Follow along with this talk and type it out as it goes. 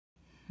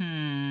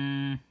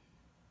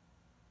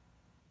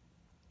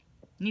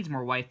Needs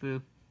more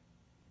waifu.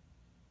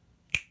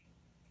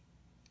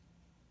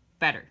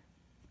 Better.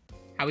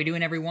 How we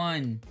doing,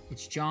 everyone?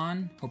 It's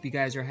John. Hope you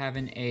guys are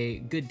having a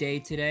good day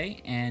today.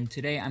 And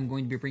today I'm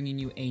going to be bringing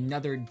you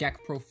another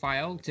deck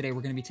profile. Today we're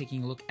going to be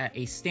taking a look at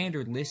a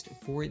standard list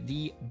for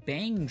the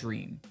Bang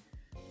Dream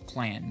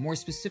clan. More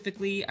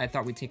specifically, I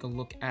thought we'd take a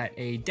look at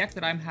a deck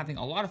that I'm having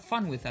a lot of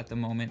fun with at the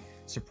moment,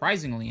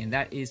 surprisingly, and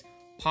that is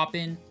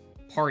Poppin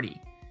Party.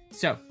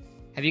 So,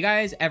 have you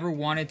guys ever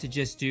wanted to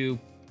just do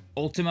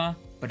Ultima,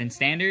 but in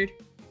standard?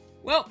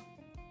 Well,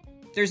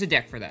 there's a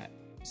deck for that.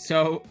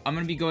 So I'm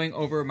going to be going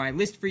over my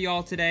list for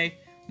y'all today,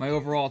 my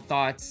overall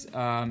thoughts,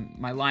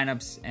 my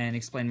lineups, and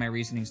explain my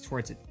reasonings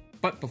towards it.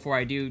 But before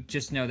I do,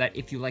 just know that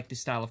if you like this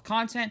style of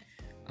content,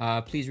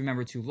 please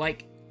remember to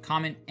like,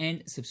 comment,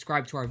 and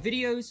subscribe to our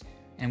videos.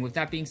 And with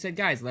that being said,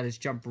 guys, let us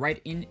jump right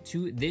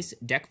into this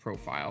deck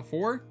profile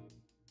for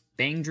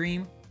Bang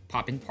Dream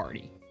Poppin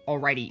Party.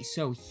 Alrighty,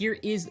 so here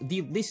is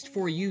the list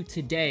for you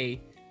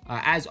today.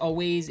 As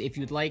always, if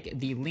you'd like,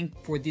 the link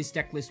for this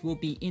deck list will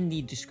be in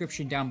the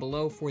description down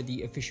below for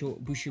the official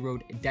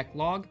Bushiroad deck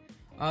log.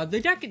 The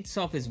deck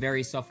itself is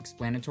very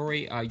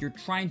self-explanatory. You're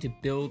trying to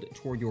build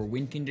toward your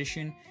win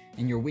condition,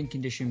 and your win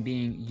condition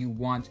being you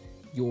want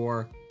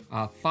your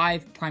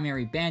 5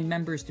 primary band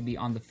members to be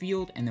on the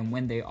field, and then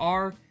when they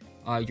are,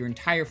 your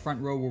entire front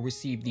row will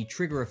receive the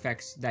trigger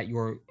effects that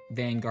your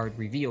Vanguard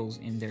reveals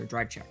in their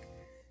drive check.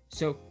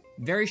 So,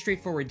 very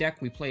straightforward deck.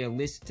 We play a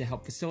list to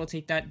help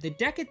facilitate that. The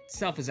deck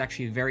itself is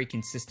actually very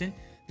consistent.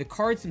 The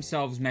cards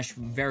themselves mesh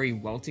very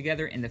well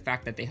together in the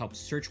fact that they help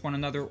search one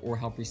another or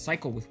help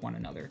recycle with one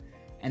another.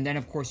 And then,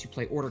 of course, you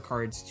play order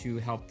cards to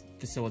help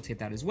facilitate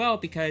that as well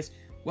because,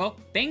 well,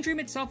 Bang Dream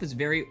itself is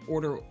very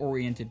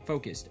order-oriented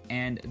focused,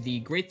 and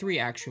the Grade 3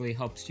 actually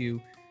helps you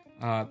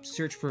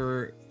search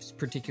for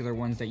particular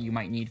ones that you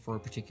might need for a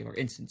particular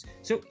instance.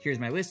 So here's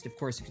my list. Of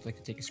course, if you'd like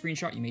to take a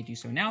screenshot, you may do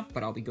so now,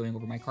 but I'll be going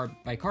over my card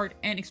by card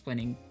and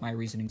explaining my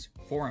reasonings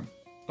for them.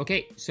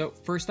 Okay, so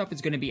first up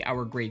is going to be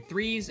our Grade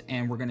 3s,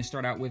 and we're going to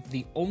start out with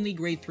the only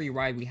Grade 3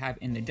 ride we have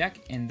in the deck,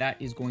 and that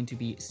is going to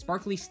be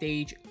Sparkly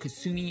Stage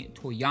Kasumi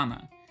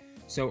Toyama.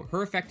 So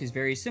her effect is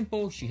very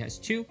simple. She has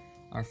 2.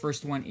 Our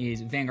first one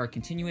is Vanguard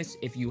Continuous.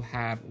 If you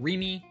have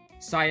Rimi,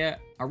 Saya,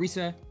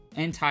 Arisa,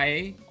 and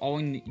Tae, all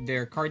in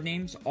their card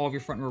names, all of your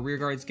front row rear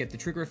guards get the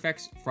trigger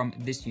effects from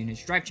this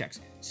unit's drive checks.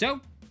 So,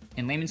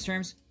 in layman's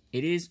terms,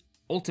 it is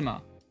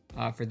Ultima.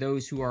 For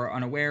those who are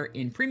unaware,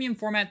 in premium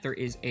format, there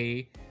is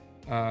a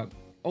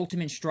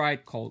ultimate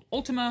stride called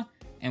Ultima,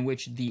 in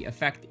which the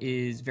effect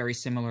is very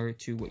similar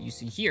to what you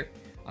see here.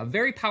 A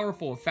very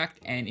powerful effect,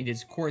 and it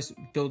is, of course,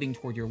 building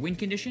toward your win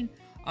condition.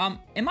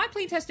 In my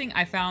playtesting,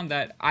 I found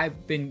that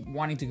I've been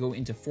wanting to go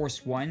into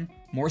Force 1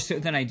 more so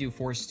than I do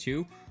Force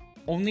 2.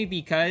 Only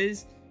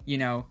because, you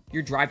know,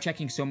 you're drive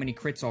checking so many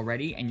crits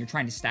already and you're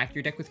trying to stack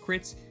your deck with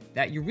crits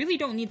that you really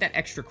don't need that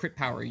extra crit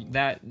power.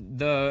 That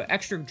the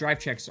extra drive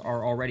checks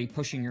are already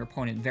pushing your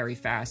opponent very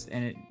fast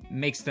and it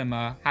makes them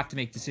have to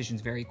make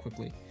decisions very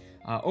quickly.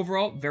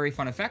 Overall, very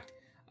fun effect.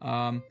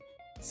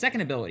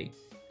 Second ability,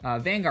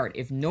 Vanguard.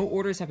 If no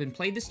orders have been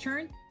played this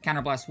turn,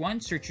 Counterblast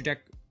 1, search your deck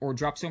or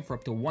drop zone for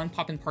up to 1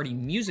 Poppin Party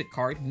music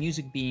card,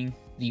 music being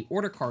the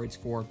order cards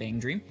for Bang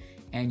Dream,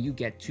 and you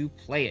get to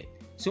play it.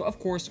 So, of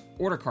course,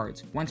 order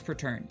cards, once per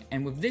turn.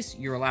 And with this,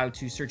 you're allowed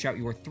to search out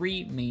your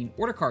 3 main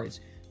order cards.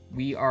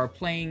 We are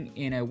playing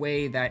in a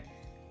way that,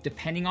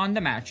 depending on the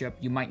matchup,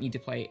 you might need to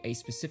play a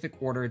specific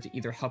order to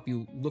either help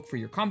you look for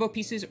your combo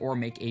pieces or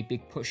make a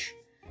big push.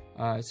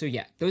 So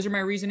yeah, those are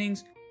my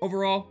reasonings.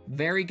 Overall,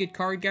 very good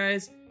card,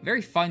 guys.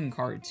 Very fun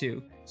card,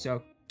 too.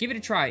 So give it a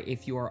try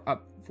if you are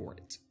up for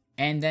it.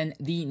 And then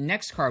the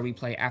next card we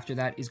play after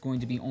that is going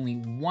to be only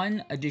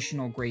 1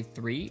 additional Grade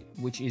 3,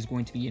 which is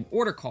going to be an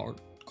order card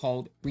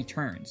called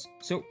Returns.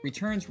 So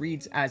Returns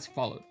reads as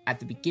followed. At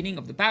the beginning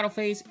of the battle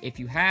phase, if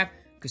you have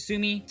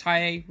Kasumi,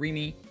 Tae,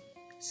 Rimi,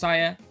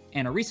 Saya,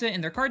 and Arisa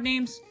in their card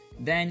names,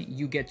 then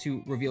you get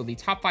to reveal the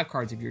top 5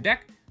 cards of your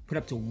deck, put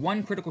up to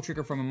 1 critical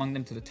trigger from among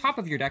them to the top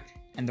of your deck,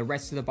 and the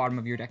rest to the bottom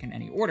of your deck in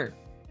any order.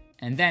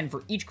 And then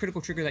for each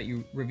critical trigger that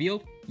you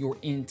revealed, your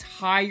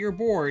entire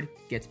board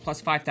gets plus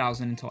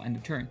 5,000 until end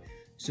of turn.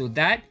 So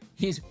that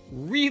is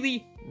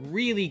really,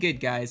 really good,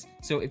 guys.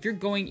 So if you're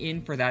going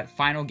in for that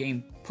final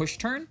game push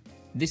turn,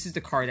 this is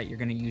the card that you're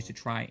going to use to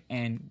try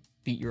and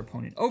beat your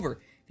opponent over.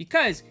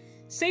 Because,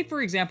 say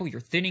for example,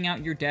 you're thinning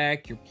out your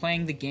deck, you're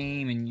playing the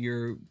game, and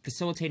you're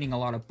facilitating a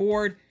lot of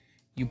board,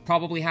 you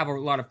probably have a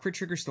lot of crit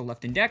triggers still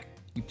left in deck,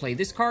 you play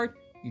this card,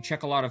 you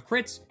check a lot of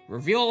crits,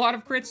 reveal a lot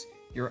of crits,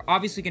 you're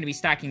obviously going to be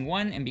stacking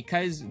 1, and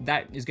because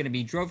that is going to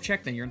be drove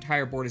check, then your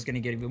entire board is going to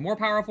get even more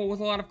powerful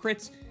with a lot of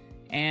crits,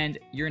 and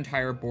your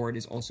entire board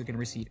is also going to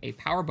receive a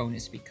power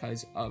bonus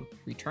because of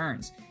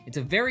Returns. It's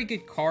a very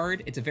good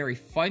card, it's a very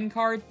fun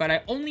card, but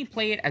I only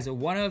play it as a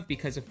one-of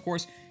because, of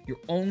course,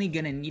 you're only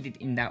going to need it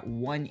in that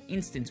one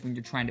instance when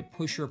you're trying to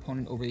push your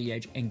opponent over the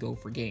edge and go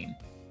for game.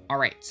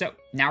 Alright, so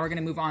now we're going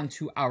to move on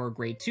to our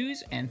Grade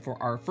 2s, and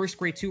for our first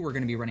Grade 2, we're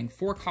going to be running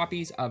 4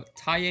 copies of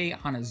Tae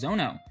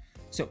Hanazono.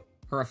 So,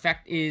 her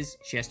effect is,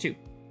 she has 2.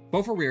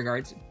 Both are rear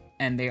guards,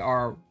 and they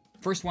are: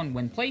 first one,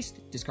 when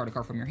placed, discard a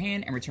card from your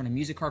hand and return a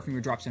music card from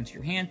your drop zone to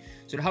your hand.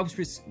 So it helps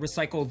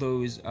recycle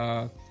those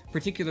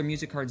particular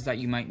music cards that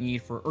you might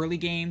need for early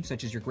game,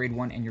 such as your grade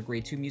 1 and your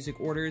grade 2 music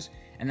orders.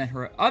 And then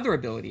her other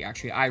ability,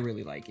 actually, I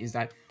really like, is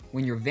that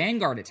when your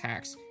Vanguard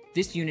attacks,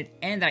 this unit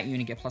and that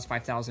unit get plus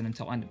 5,000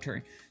 until end of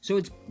turn. So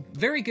it's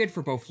very good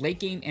for both late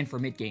game and for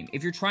mid game.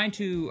 If you're trying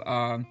to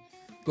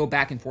go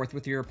back and forth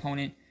with your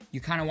opponent, you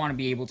kind of want to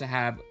be able to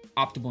have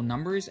optimal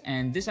numbers,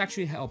 and this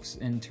actually helps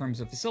in terms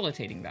of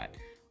facilitating that.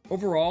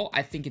 Overall,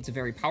 I think it's a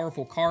very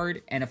powerful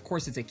card, and of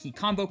course it's a key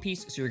combo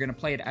piece, so you're going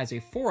to play it as a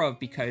 4 of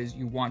because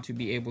you want to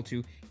be able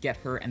to get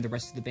her and the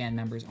rest of the band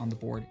members on the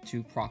board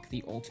to proc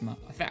the Ultima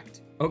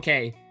effect.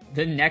 Okay,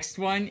 the next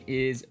one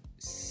is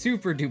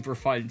super duper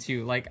fun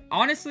too. Like,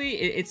 honestly,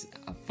 it's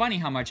funny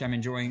how much I'm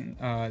enjoying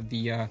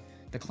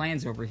the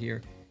clans over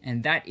here,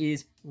 and that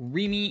is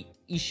Rimi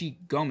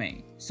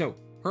Ishigome. So,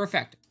 her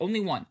effect, only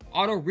one,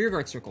 auto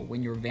rearguard circle.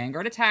 When your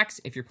Vanguard attacks,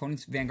 if your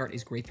opponent's Vanguard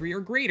is grade 3 or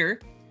greater,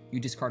 you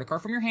discard a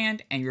card from your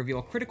hand and you reveal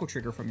a critical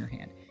trigger from your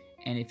hand.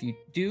 And if you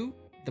do,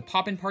 the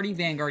Poppin Party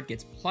Vanguard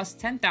gets plus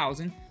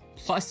 10,000,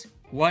 plus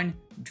 1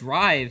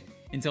 drive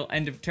until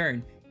end of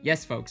turn.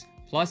 Yes, folks,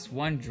 plus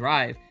 1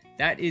 drive.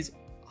 That is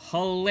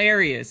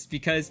hilarious,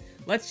 because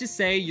let's just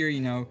say you're,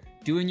 you know,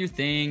 doing your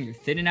thing, you're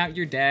thinning out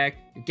your deck,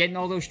 you're getting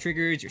all those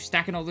triggers, you're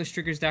stacking all those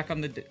triggers deck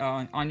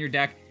on your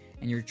deck,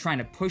 and you're trying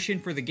to push in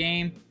for the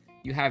game.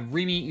 You have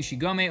Rimi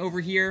Ishigome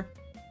over here.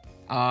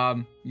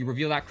 You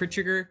reveal that crit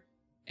trigger,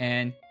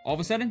 and all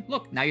of a sudden,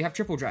 look, now you have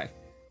triple drive.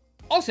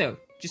 Also,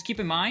 just keep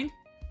in mind,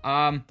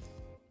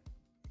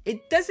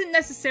 it doesn't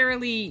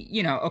necessarily,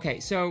 you know, okay,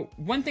 so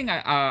one thing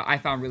I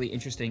found really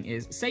interesting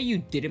is, say you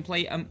didn't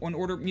play an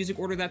music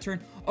order that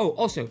turn. Oh,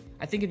 also,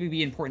 I think it would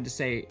be important to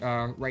say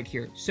right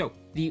here. So,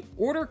 the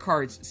order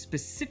cards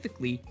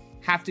specifically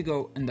have to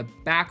go in the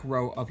back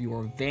row of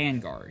your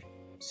Vanguard.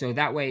 So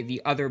that way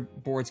the other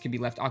boards can be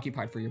left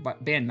occupied for your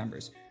band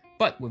members.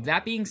 But with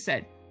that being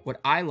said, what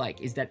I like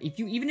is that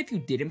even if you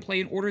didn't play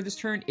an order this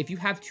turn, if you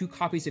have 2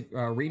 copies of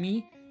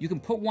Rimi, you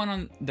can put one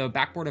on the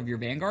backboard of your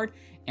Vanguard,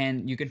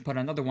 and you can put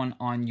another one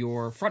on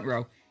your front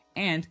row.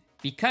 And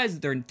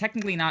because they're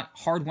technically not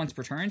hard once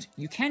per turns,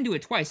 you can do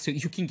it twice, so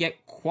you can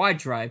get quad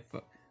drive.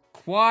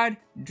 Quad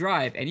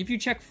drive. And if you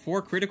check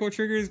 4 critical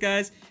triggers,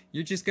 guys,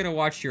 you're just gonna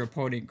watch your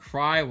opponent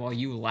cry while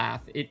you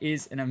laugh. It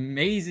is an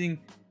amazing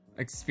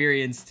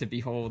experience to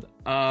behold.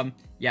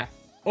 Yeah,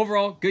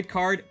 overall, good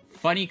card,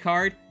 funny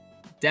card.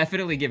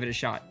 Definitely give it a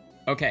shot.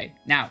 Okay,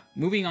 now,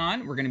 moving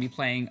on, we're going to be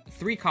playing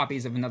 3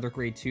 copies of another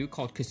grade 2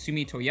 called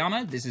Kasumi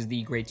Toyama. This is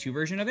the grade 2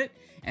 version of it,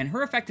 and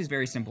her effect is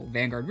very simple.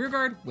 Vanguard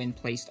Rearguard, when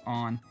placed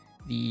on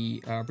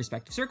the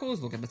respective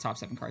circles, look at the top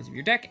 7 cards of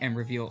your deck and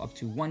reveal up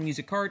to 1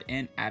 music card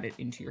and add it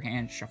into your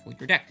hand, shuffle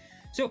your deck.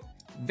 So,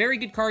 very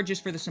good card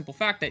just for the simple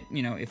fact that,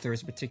 you know, if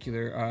there's a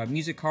particular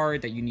music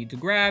card that you need to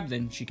grab,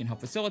 then she can help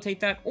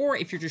facilitate that. Or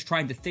if you're just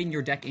trying to thin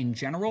your deck in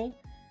general,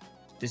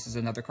 this is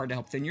another card to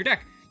help thin your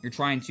deck. You're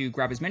trying to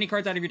grab as many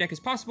cards out of your deck as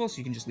possible, so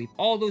you can just leave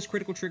all those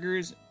critical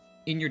triggers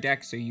in your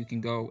deck so you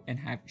can go and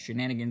have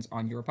shenanigans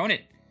on your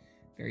opponent.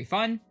 Very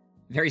fun,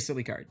 very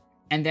silly card.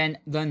 And then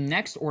the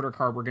next order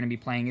card we're going to be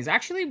playing is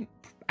actually,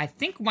 I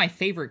think, my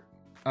favorite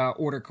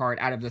order card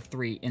out of the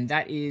 3, and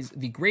that is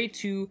the grade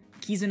 2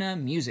 Kizuna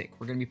Music.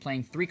 We're going to be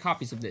playing 3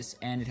 copies of this,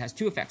 and it has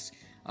 2 effects.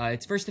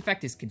 Its first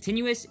effect is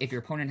continuous. If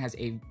your opponent has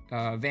a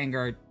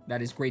Vanguard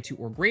that is grade 2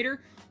 or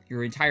greater,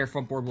 your entire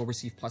front board will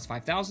receive plus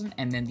 5,000.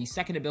 And then the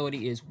second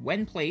ability is,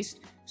 when placed,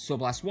 Soul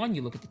Blast 1,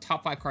 you look at the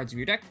top 5 cards of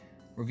your deck,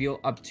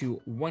 reveal up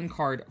to 1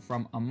 card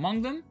from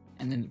among them,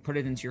 and then put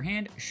it into your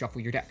hand,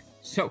 shuffle your deck.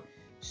 So,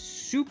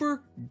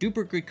 super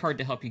duper good card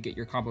to help you get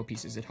your combo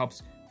pieces. It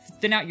helps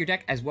thin out your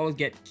deck as well as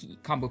get key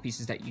combo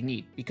pieces that you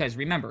need. Because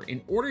remember,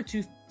 in order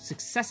to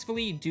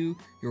successfully do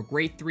your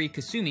grade 3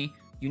 Kasumi,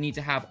 you need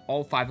to have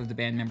all 5 of the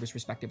band members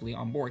respectively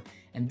on board.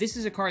 And this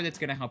is a card that's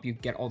going to help you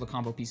get all the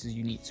combo pieces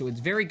you need. So it's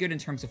very good in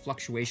terms of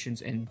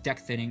fluctuations and deck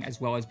thinning, as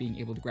well as being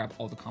able to grab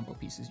all the combo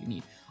pieces you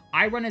need.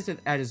 I run as a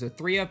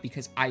 3-of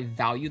because I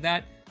value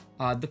that.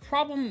 The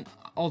problem,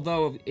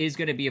 although, is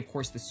going to be, of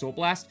course, the Soul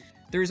Blast.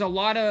 There's a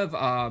lot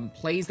of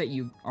plays that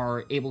you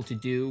are able to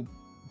do,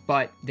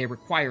 but they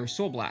require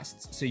Soul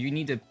Blasts, so you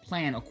need to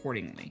plan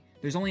accordingly.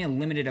 There's only a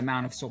limited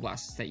amount of Soul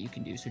Blasts that you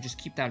can do, so just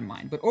keep that in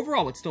mind. But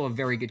overall, it's still a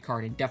very good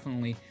card, and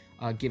definitely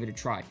give it a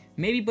try.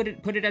 Maybe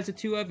put it as a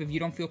 2-of if you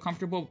don't feel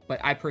comfortable, but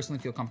I personally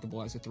feel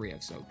comfortable as a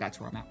 3-of, so that's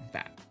where I'm at with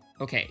that.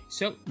 Okay,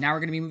 so now we're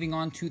going to be moving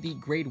on to the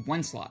grade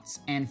 1 slots.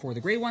 And for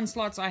the grade 1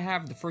 slots I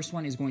have, the first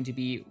one is going to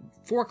be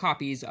 4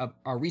 copies of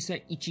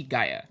Arisa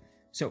Ichigaya.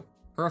 So,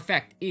 her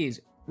effect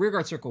is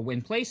Rearguard Circle.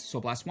 When placed,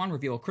 Soul Blast 1,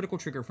 reveal a critical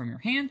trigger from your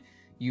hand.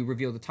 You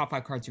reveal the top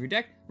 5 cards of your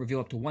deck,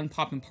 reveal up to 1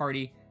 Poppin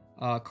Party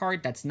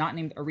card that's not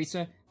named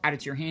Arisa, add it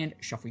to your hand,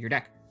 shuffle your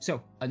deck.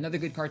 So, another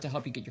good card to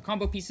help you get your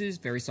combo pieces,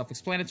 very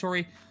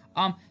self-explanatory.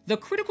 The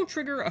critical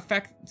trigger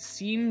effect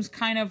seems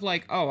kind of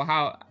like, oh,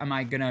 how am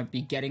I gonna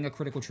be getting a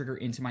critical trigger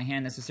into my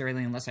hand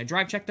necessarily unless I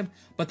drive check them?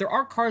 But there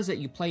are cards that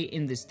you play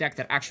in this deck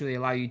that actually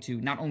allow you to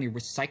not only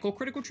recycle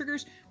critical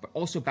triggers, but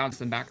also bounce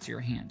them back to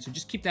your hand. So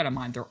just keep that in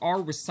mind. There are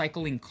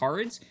recycling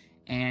cards,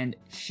 and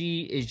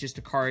she is just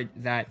a card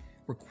that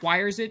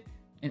requires it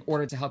in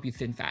order to help you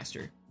thin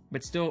faster.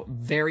 But still,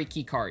 very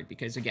key card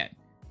because, again,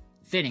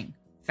 thinning,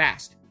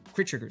 fast,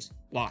 crit triggers,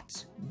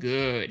 lots.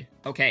 Good.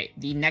 Okay,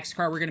 the next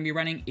card we're going to be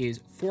running is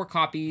 4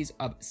 copies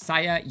of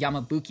Saya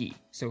Yamabuki.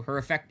 So her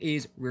effect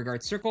is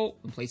Rearguard Circle.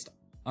 When placed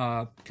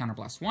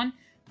Counterblast 1,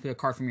 put a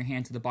card from your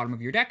hand to the bottom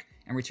of your deck,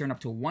 and return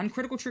up to 1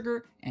 critical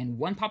trigger and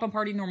 1 Poppin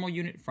Party normal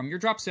unit from your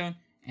drop zone,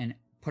 and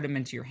put them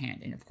into your hand.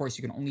 And of course,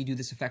 you can only do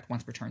this effect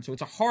once per turn. So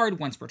it's a hard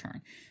once per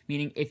turn,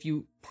 meaning if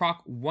you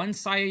proc 1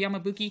 Saya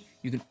Yamabuki,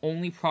 you can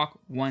only proc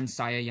 1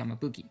 Saya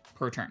Yamabuki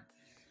per turn.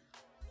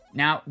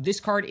 Now, this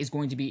card is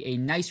going to be a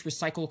nice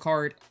recycle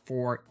card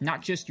for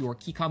not just your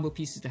key combo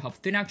pieces to help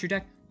thin out your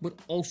deck, but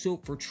also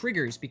for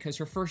triggers, because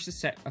her first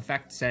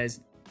effect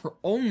says, her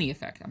only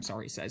effect,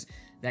 says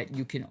that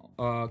you can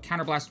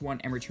counterblast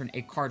 1 and return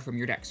a card from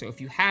your deck. So if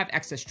you have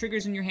excess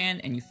triggers in your hand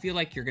and you feel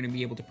like you're going to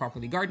be able to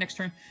properly guard next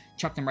turn,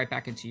 chuck them right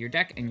back into your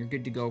deck and you're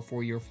good to go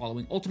for your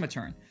following Ultima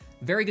turn.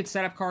 Very good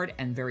setup card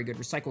and very good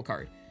recycle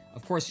card.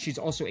 Of course, she's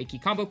also a key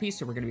combo piece,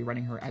 so we're going to be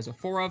running her as a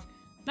 4 of.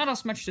 Not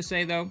as much to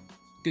say though,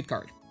 good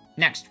card.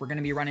 Next, we're going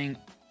to be running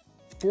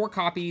 4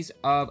 copies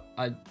of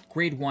a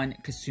grade 1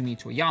 Kasumi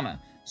Toyama.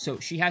 So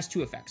she has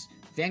 2 effects.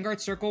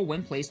 Vanguard Circle,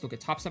 when placed, look at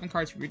top 7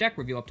 cards from your deck,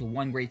 reveal up to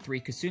 1 grade 3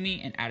 Kasumi,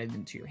 and add it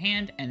into your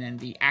hand. And then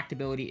the act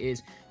ability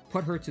is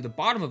put her to the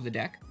bottom of the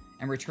deck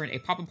and return a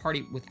Poppin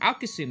Party without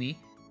Kasumi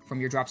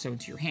from your drop zone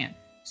to your hand.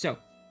 So,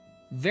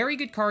 very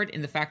good card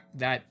in the fact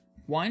that,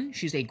 1,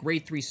 she's a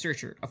grade 3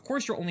 searcher. Of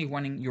course, you're only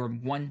running your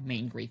 1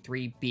 main grade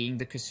 3, being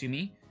the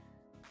Kasumi.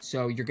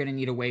 So you're going to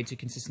need a way to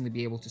consistently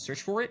be able to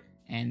search for it,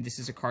 and this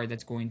is a card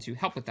that's going to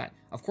help with that.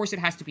 Of course, it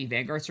has to be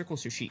Vanguard Circle,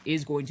 so she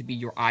is going to be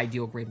your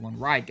ideal grade 1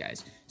 ride,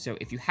 guys. So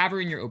if you have her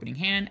in your opening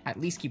hand, at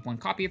least keep 1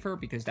 copy of her,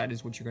 because that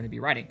is what you're going to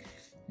be riding.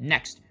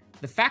 Next,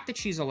 the fact that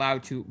she's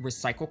allowed to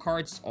recycle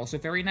cards is also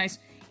very nice.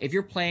 If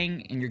you're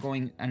playing and you're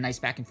going a nice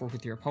back and forth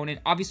with your opponent,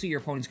 obviously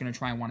your opponent's going to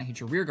try and want to hit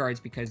your rear guards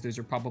because those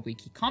are probably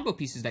key combo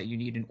pieces that you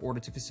need in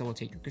order to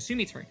facilitate your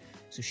Kasumi turn.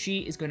 So she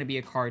is going to be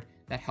a card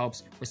that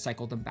helps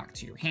recycle them back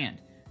to your hand.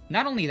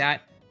 Not only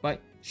that,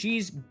 but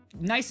she's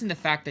nice in the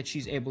fact that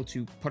she's able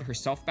to put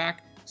herself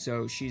back,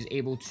 so she's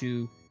able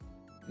to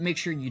make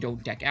sure you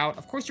don't deck out.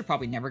 Of course, you're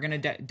probably never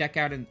going to deck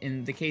out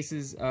in the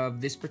cases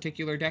of this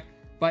particular deck,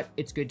 but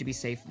it's good to be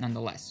safe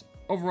nonetheless.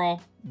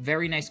 Overall,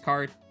 very nice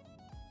card.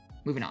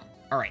 Moving on.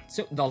 All right,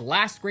 so the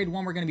last grade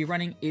 1 we're going to be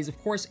running is,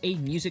 of course, a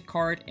music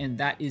card, and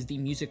that is the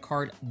music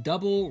card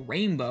Double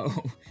Rainbow.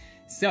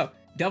 So,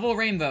 Double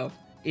Rainbow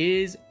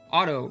is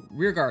auto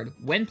rearguard.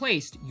 When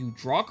placed, you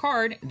draw a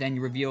card, then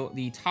you reveal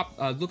the top,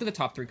 look at the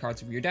top 3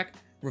 cards of your deck,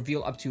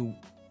 reveal up to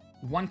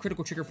 1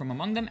 critical trigger from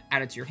among them,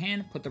 add it to your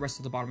hand, put the rest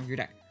to the bottom of your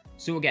deck.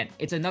 So again,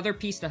 it's another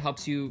piece that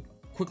helps you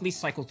quickly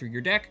cycle through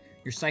your deck.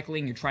 You're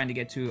cycling, you're trying to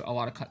get to a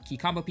lot of key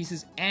combo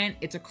pieces, and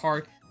it's a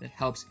card that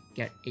helps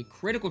get a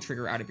critical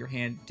trigger out of your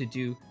hand to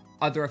do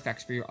other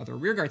effects for your other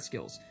rearguard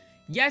skills.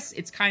 Yes,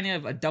 it's kind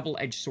of a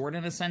double-edged sword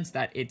in a sense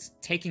that it's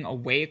taking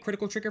away a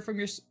critical trigger from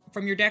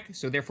your deck,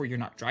 so therefore you're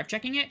not drive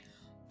checking it,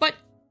 but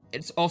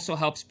it also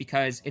helps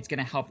because it's going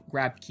to help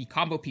grab key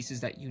combo pieces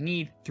that you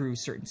need through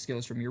certain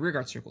skills from your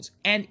rearguard circles.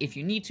 And if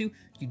you need to,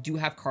 you do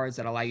have cards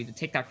that allow you to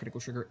take that critical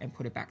trigger and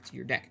put it back to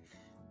your deck.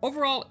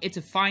 Overall, it's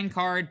a fine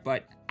card,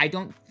 but I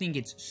don't think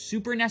it's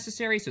super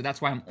necessary, so that's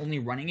why I'm only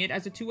running it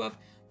as a 2 of.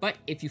 But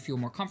if you feel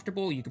more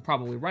comfortable, you could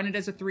probably run it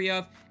as a 3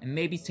 of, and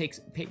maybe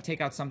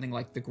take out something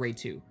like the grade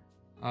 2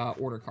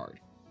 order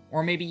card.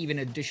 Or maybe even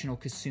additional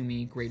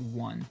Kasumi grade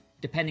 1,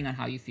 depending on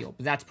how you feel.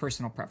 But that's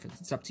personal preference,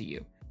 it's up to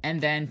you.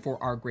 And then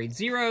for our grade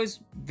 0s,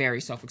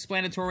 very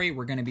self-explanatory,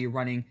 we're going to be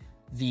running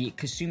the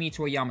Kasumi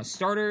Toyama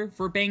starter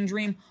for Bang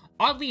Dream.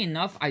 Oddly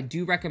enough, I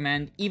do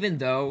recommend, even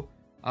though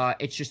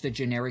it's just a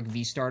generic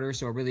V starter,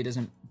 so it really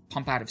doesn't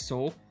pump out of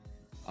soul,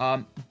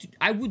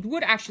 I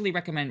would actually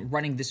recommend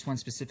running this one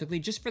specifically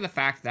just for the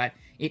fact that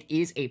it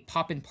is a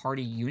Poppin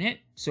Party unit.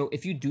 So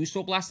if you do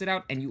Soul Blast it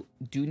out and you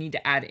do need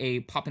to add a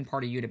Poppin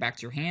Party unit back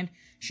to your hand,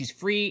 she's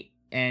free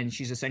and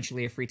she's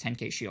essentially a free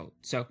 10k shield.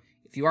 So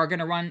if you are going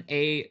to run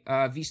a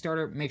V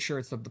starter, make sure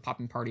it's the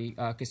Poppin Party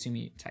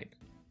Kasumi type.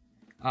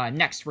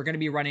 Next, we're going to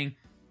be running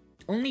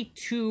only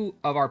 2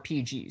 of our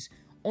PGs.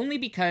 Only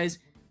because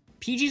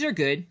PGs are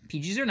good,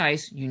 PGs are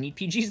nice, you need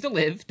PGs to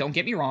live, don't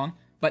get me wrong.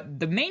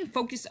 But the main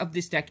focus of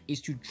this deck is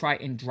to try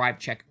and drive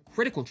check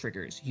critical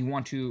triggers. You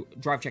want to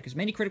drive check as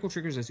many critical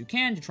triggers as you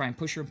can to try and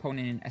push your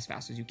opponent in as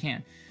fast as you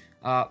can.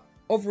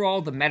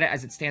 Overall, the meta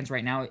as it stands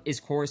right now is,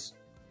 of course,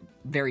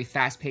 very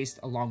fast-paced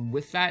along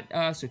with that,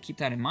 so keep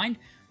that in mind.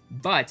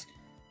 But,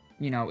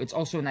 you know, it's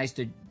also nice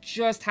to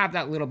just have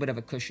that little bit of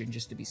a cushion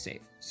just to be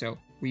safe. So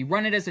we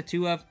run it as a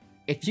 2 of.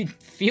 If you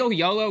feel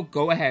YOLO,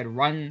 go ahead,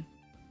 run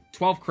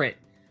 12 crit.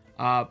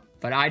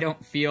 But I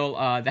don't feel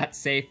that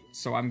safe,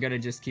 so I'm gonna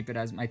just keep it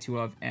as my 2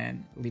 of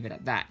and leave it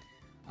at that.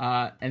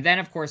 And then,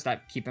 of course,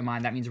 keep in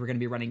mind, that means we're going to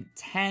be running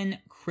 10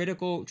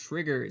 critical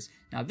triggers.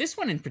 Now, this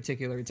one in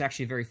particular, it's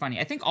actually very funny.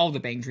 I think all the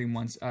Bang Dream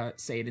ones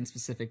say it in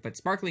specific, but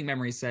Sparkling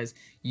Memories says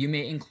you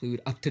may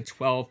include up to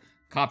 12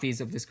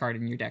 copies of this card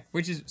in your deck,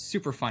 which is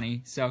super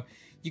funny. So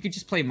you could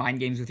just play mind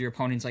games with your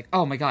opponents like,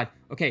 oh my god,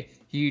 okay,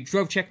 you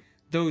drove check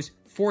those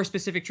 4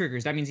 specific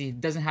triggers. That means he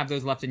doesn't have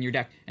those left in your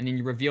deck. And then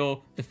you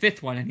reveal the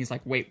 5th one, and he's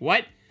like, wait,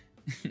 what?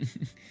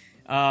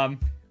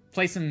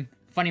 Play some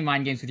funny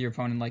mind games with your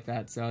opponent like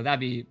that, so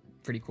that'd be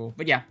pretty cool.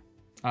 But yeah,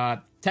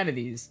 10 of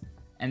these.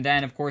 And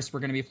then, of course, we're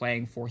going to be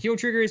playing 4 heal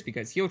triggers,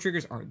 because heal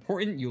triggers are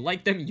important. You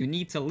like them, you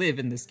need to live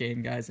in this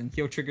game, guys, and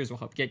heal triggers will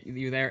help get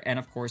you there. And,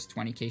 of course,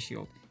 20k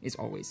shield is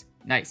always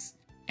nice.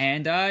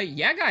 And,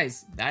 yeah,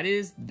 guys,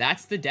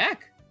 that's the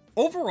deck.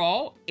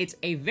 Overall, it's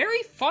a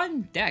very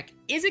fun deck.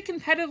 Is it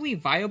competitively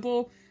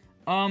viable?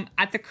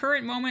 At the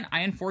current moment, I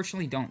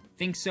unfortunately don't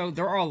think so.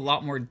 There are a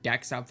lot more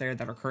decks out there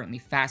that are currently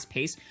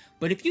fast-paced,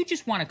 but if you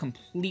just want to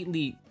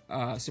completely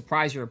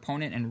surprise your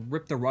opponent and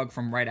rip the rug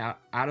from right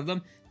out of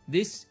them,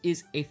 this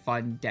is a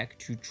fun deck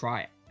to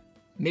try.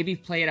 Maybe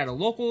play it at a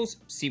locals,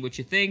 see what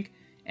you think,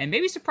 and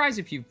maybe surprise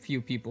a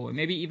few people, and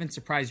maybe even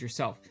surprise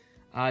yourself.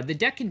 The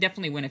deck can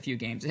definitely win a few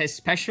games,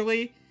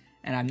 especially,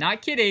 and I'm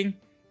not kidding,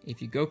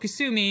 if you go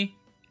Kasumi,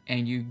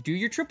 and you do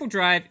your triple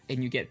drive,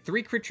 and you get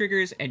 3 crit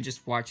triggers, and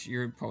just watch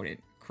your opponent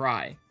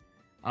cry.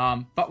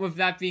 But with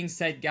that being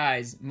said,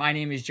 guys, my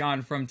name is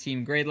John from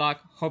Team Gradelock.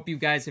 Hope you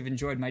guys have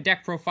enjoyed my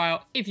deck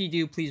profile. If you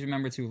do, please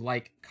remember to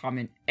like,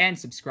 comment, and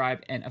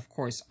subscribe. And of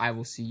course, I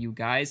will see you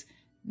guys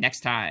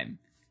next time.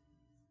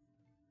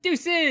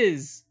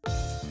 Deuces!